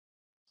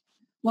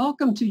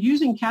Welcome to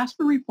Using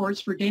CASPER Reports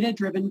for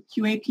Data-Driven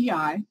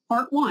QAPI,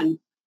 Part 1,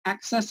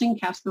 Accessing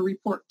CASPER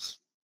Reports.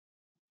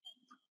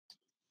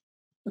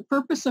 The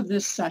purpose of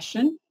this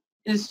session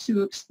is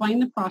to explain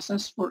the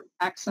process for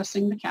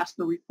accessing the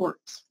CASPER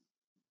reports.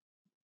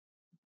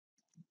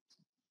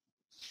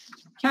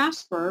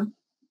 CASPER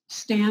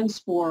stands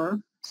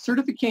for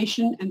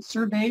Certification and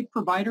Survey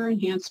Provider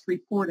Enhanced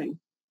Reporting.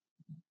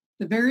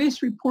 The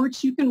various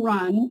reports you can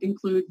run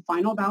include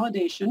final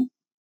validation,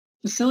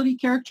 facility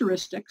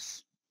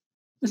characteristics,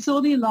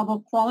 facility level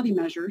quality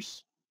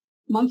measures,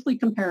 monthly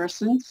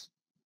comparisons,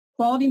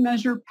 quality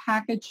measure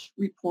package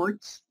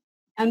reports,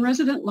 and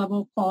resident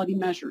level quality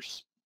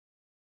measures.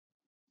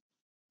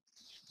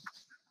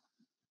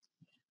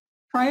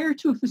 Prior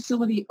to a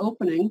facility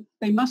opening,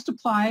 they must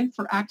apply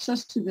for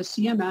access to the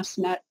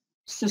CMSNet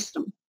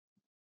system.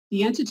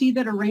 The entity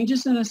that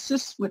arranges and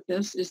assists with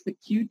this is the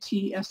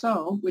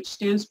QTSO, which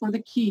stands for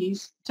the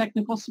Keys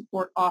Technical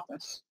Support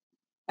Office.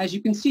 As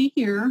you can see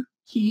here,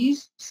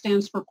 KEYS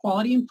stands for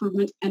Quality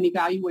Improvement and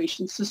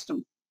Evaluation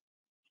System.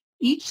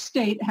 Each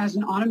state has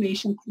an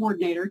automation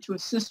coordinator to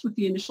assist with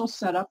the initial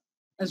setup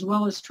as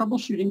well as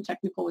troubleshooting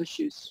technical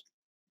issues.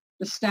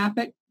 The staff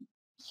at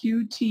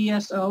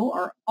QTSO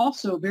are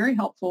also very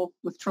helpful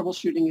with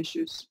troubleshooting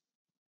issues.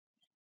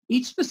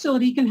 Each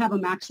facility can have a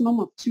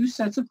maximum of 2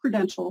 sets of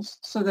credentials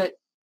so that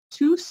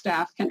 2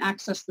 staff can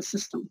access the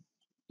system,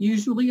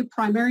 usually a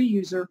primary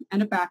user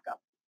and a backup.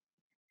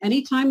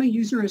 Anytime a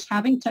user is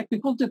having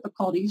technical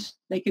difficulties,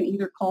 they can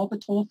either call the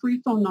toll-free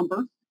phone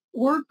number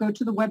or go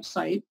to the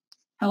website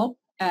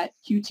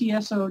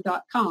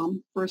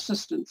help@qtso.com for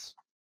assistance.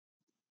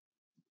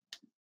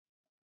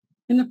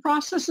 In the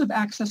process of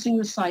accessing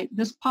the site,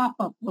 this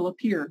pop-up will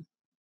appear.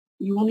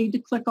 You will need to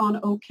click on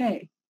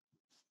OK.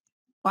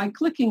 By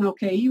clicking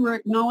OK, you are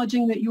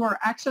acknowledging that you are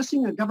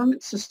accessing a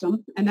government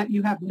system and that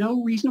you have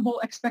no reasonable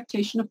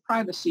expectation of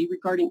privacy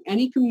regarding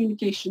any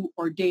communication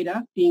or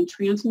data being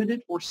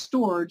transmitted or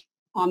stored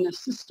on this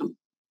system,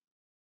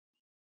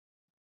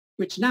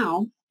 which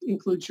now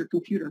includes your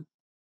computer.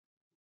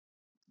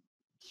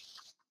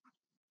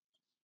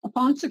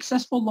 Upon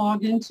successful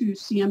login to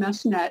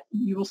CMSNet,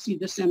 you will see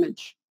this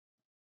image.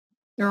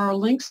 There are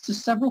links to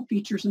several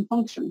features and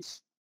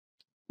functions.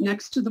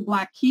 Next to the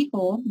black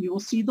keyhole, you will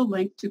see the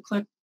link to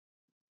click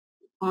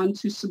on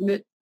to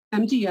submit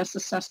MDS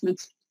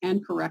assessments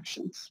and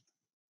corrections.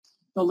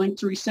 The link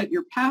to reset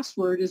your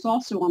password is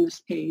also on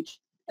this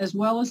page, as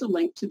well as a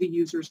link to the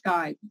user's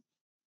guide.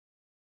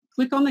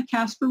 Click on the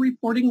CASPER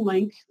reporting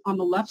link on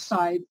the left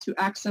side to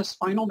access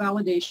final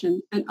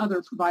validation and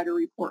other provider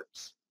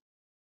reports.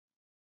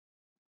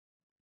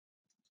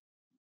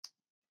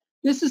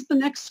 This is the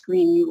next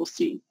screen you will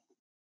see.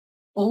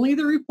 Only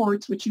the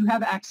reports which you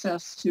have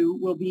access to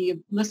will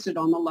be listed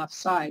on the left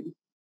side.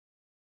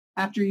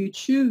 After you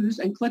choose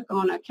and click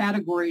on a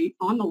category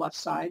on the left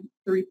side,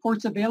 the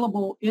reports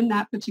available in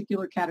that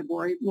particular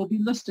category will be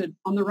listed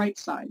on the right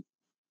side.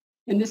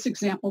 In this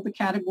example, the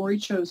category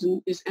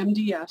chosen is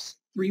MDS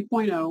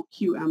 3.0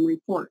 QM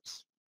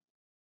reports.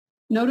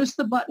 Notice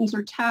the buttons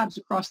or tabs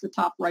across the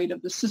top right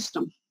of the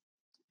system.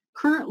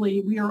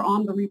 Currently, we are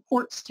on the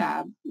Reports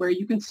tab, where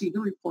you can see the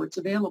reports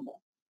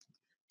available.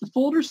 The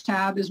Folders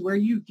tab is where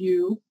you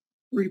view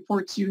the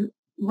reports you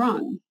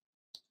run.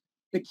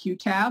 The Q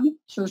tab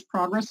shows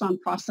progress on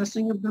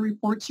processing of the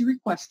reports you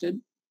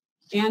requested,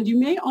 and you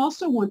may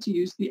also want to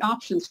use the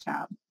Options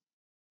tab.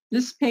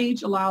 This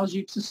page allows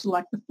you to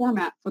select the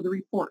format for the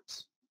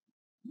reports.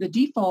 The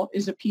default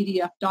is a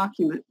PDF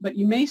document, but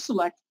you may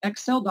select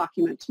Excel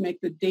document to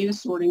make the data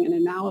sorting and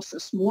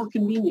analysis more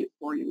convenient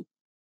for you.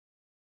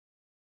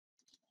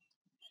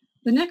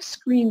 The next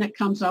screen that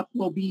comes up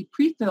will be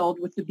pre-filled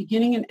with the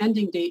beginning and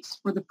ending dates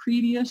for the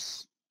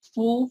previous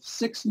full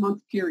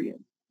 6-month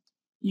period.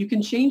 You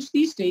can change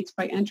these dates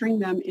by entering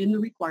them in the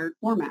required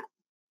format.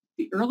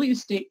 The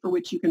earliest date for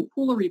which you can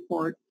pull a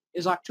report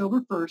is October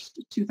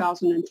 1st,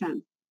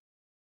 2010.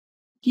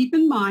 Keep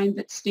in mind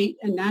that state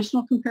and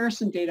national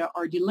comparison data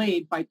are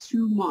delayed by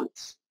 2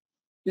 months.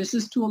 This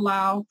is to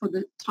allow for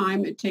the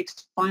time it takes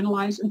to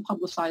finalize and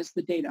publicize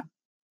the data.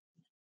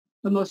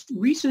 The most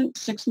recent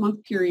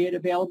 6-month period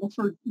available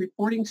for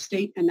reporting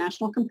state and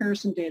national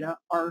comparison data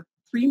are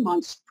 3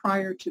 months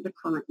prior to the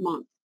current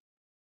month.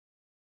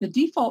 The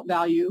default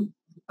value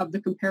of the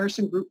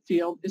comparison group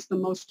field is the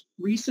most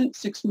recent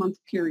 6-month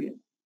period.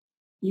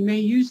 You may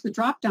use the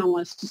drop-down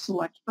list to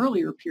select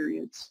earlier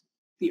periods.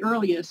 The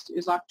earliest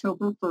is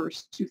October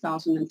 1st,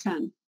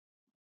 2010.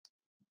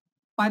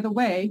 By the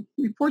way,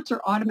 reports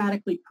are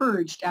automatically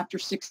purged after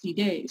 60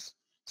 days.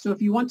 So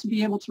if you want to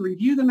be able to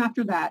review them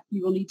after that,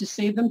 you will need to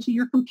save them to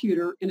your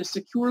computer in a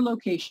secure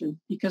location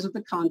because of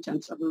the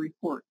contents of the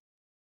report.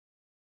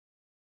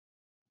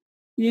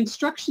 The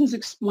instructions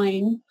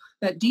explain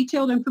that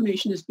detailed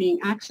information is being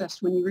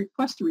accessed when you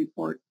request a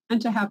report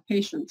and to have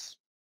patience.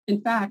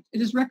 In fact,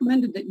 it is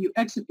recommended that you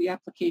exit the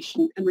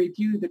application and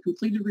review the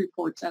completed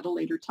reports at a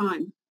later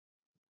time.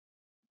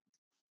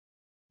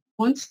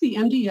 Once the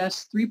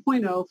MDS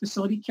 3.0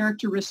 Facility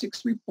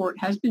Characteristics Report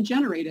has been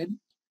generated,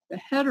 the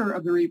header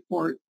of the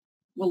report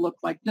will look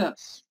like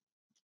this.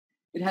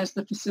 It has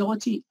the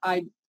facility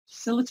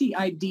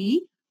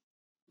ID,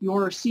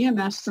 your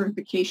CMS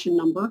certification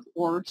number,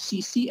 or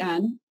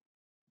CCN,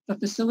 the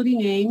facility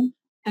name,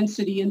 and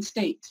city and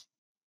state.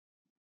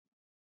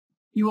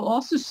 You will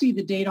also see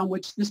the date on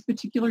which this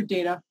particular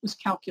data was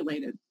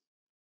calculated.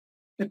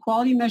 The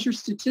quality measure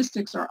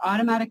statistics are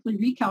automatically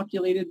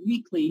recalculated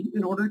weekly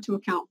in order to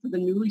account for the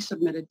newly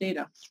submitted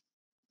data.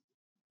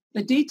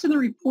 The dates in the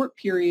report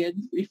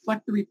period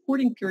reflect the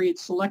reporting period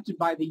selected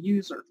by the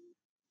user.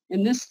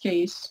 In this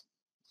case,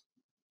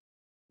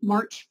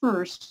 March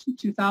 1st,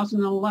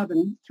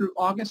 2011 through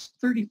August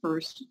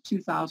 31st,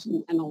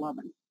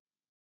 2011.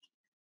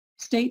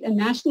 State and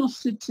national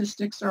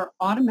statistics are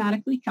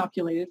automatically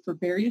calculated for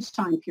various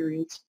time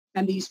periods,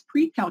 and these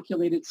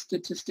pre-calculated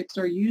statistics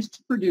are used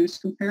to produce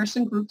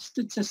comparison group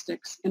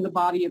statistics in the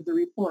body of the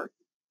report.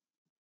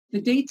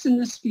 The dates in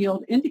this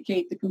field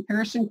indicate the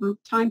comparison group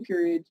time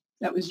period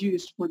that was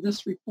used for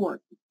this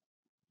report.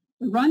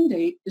 The run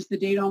date is the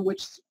date on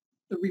which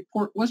the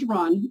report was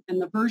run, and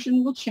the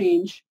version will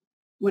change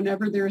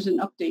whenever there is an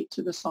update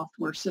to the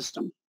software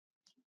system.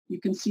 You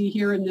can see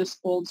here in this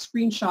old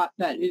screenshot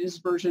that it is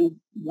version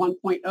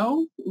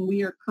 1.0, and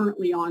we are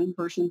currently on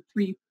version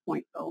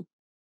 3.0.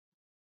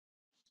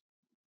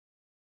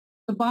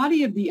 The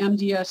body of the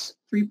MDS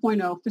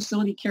 3.0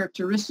 Facility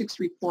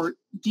Characteristics Report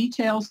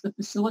details the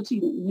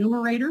facility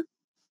numerator,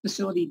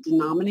 facility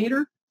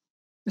denominator,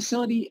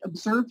 facility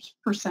observed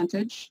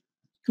percentage,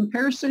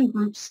 comparison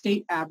group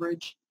state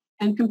average,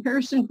 and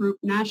comparison group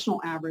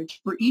national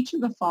average for each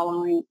of the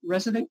following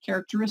resident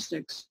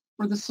characteristics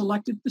for the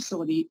selected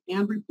facility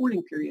and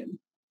reporting period.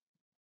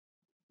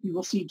 You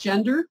will see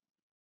gender,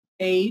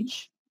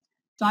 age,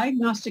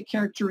 diagnostic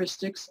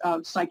characteristics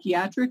of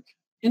psychiatric,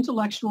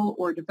 intellectual,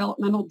 or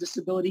developmental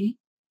disability,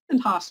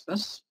 and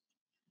hospice,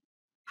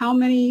 how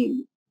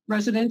many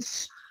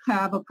residents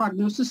have a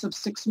prognosis of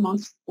 6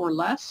 months or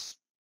less,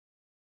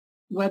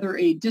 whether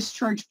a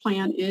discharge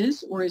plan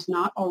is or is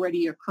not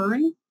already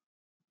occurring,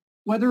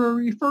 whether a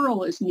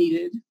referral is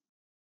needed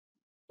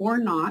or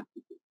not,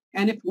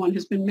 and if one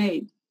has been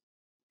made.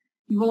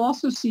 You will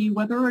also see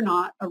whether or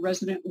not a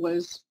resident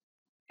was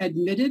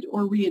admitted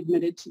or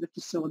readmitted to the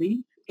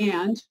facility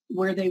and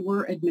where they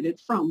were admitted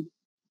from.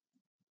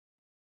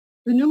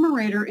 The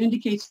numerator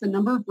indicates the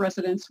number of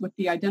residents with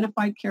the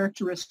identified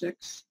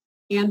characteristics,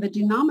 and the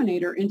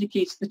denominator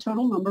indicates the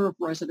total number of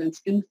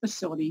residents in the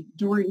facility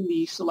during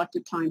the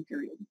selected time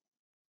period.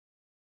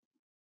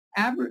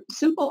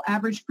 Simple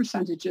average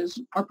percentages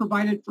are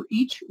provided for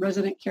each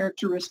resident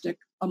characteristic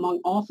among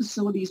all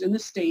facilities in the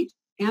state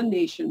and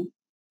nation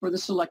for the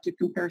selected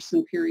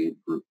comparison period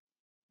group.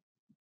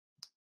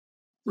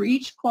 For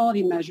each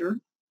quality measure,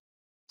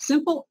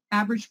 simple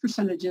average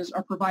percentages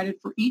are provided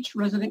for each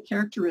resident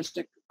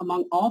characteristic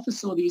among all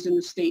facilities in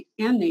the state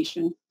and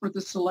nation for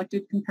the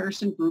selected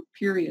comparison group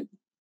period.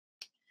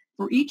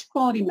 For each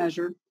quality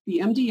measure, the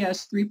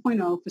MDS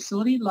 3.0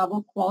 Facility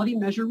Level Quality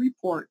Measure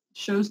Report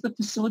shows the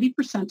facility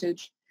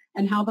percentage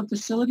and how the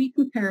facility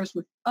compares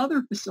with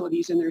other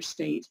facilities in their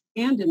state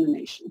and in the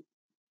nation.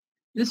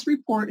 This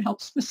report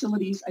helps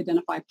facilities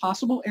identify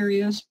possible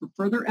areas for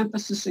further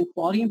emphasis in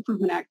quality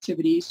improvement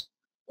activities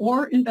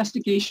or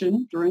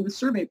investigation during the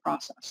survey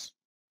process.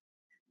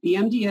 The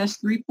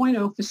MDS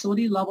 3.0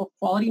 Facility Level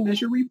Quality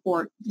Measure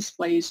Report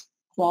displays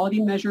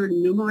quality measure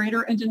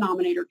numerator and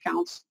denominator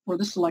counts for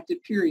the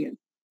selected period.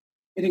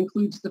 It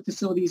includes the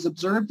facility's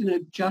observed and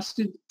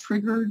adjusted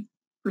triggered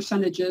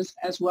percentages,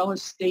 as well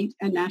as state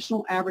and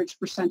national average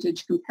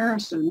percentage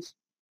comparisons,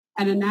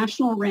 and a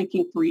national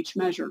ranking for each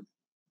measure.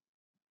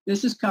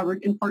 This is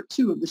covered in Part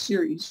 2 of the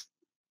series.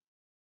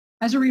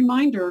 As a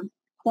reminder,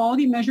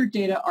 quality measure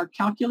data are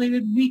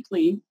calculated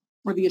weekly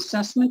for the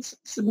assessments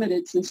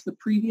submitted since the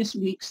previous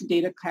week's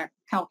data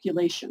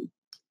calculation.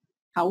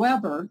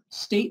 However,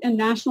 state and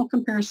national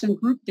comparison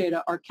group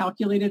data are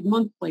calculated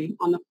monthly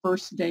on the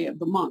first day of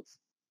the month.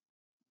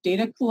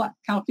 Data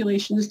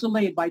calculation is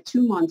delayed by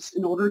 2 months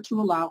in order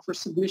to allow for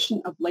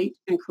submission of late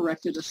and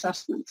corrected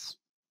assessments.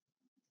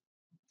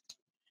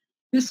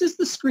 This is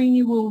the screen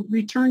you will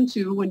return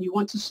to when you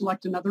want to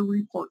select another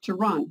report to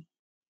run.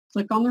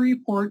 Click on the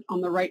report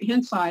on the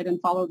right-hand side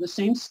and follow the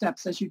same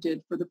steps as you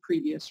did for the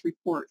previous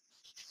report.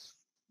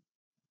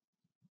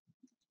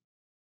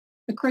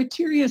 The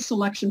criteria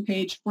selection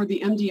page for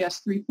the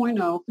MDS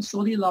 3.0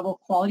 Facility Level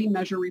Quality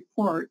Measure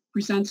Report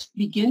presents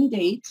begin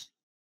date,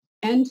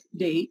 end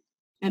date,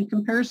 and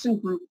comparison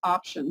group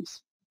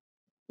options.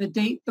 The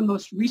date the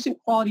most recent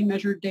quality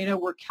measure data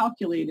were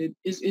calculated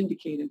is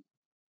indicated.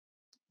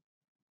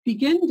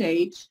 Begin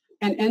date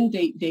and end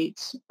date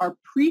dates are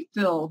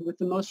pre-filled with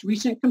the most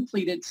recent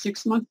completed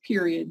 6-month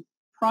period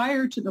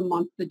prior to the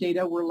month the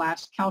data were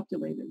last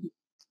calculated.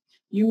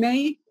 You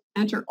may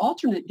enter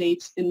alternate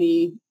dates in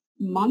the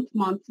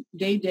month,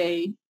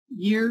 day,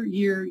 year,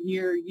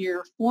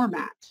 year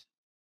format.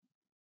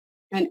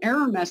 An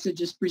error message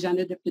is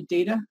presented if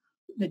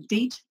the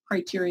date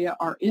criteria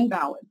are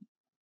invalid.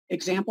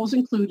 Examples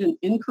include an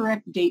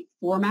incorrect date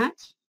format,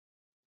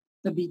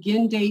 the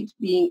begin date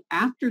being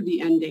after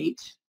the end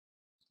date,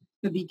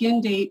 the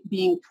begin date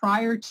being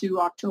prior to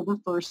October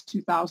 1st,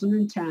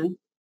 2010,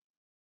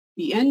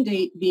 the end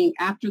date being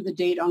after the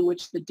date on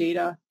which the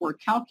data were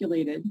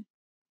calculated,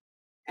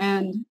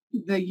 and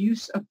the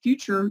use of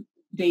future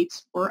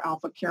dates or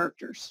alpha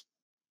characters.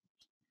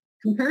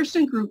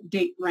 Comparison group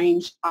date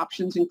range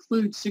options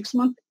include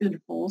 6-month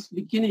intervals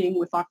beginning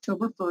with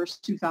October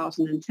 1st,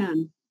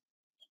 2010.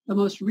 The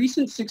most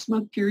recent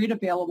 6-month period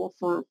available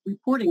for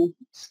reporting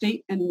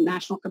state and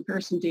national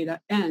comparison data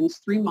ends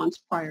 3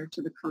 months prior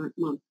to the current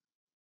month.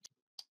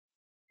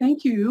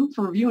 Thank you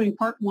for reviewing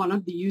part 1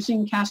 of the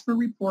Using CASPER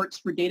Reports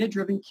for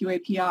Data-Driven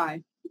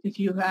QAPI. If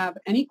you have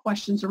any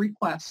questions or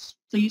requests,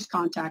 please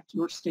contact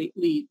your state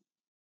lead.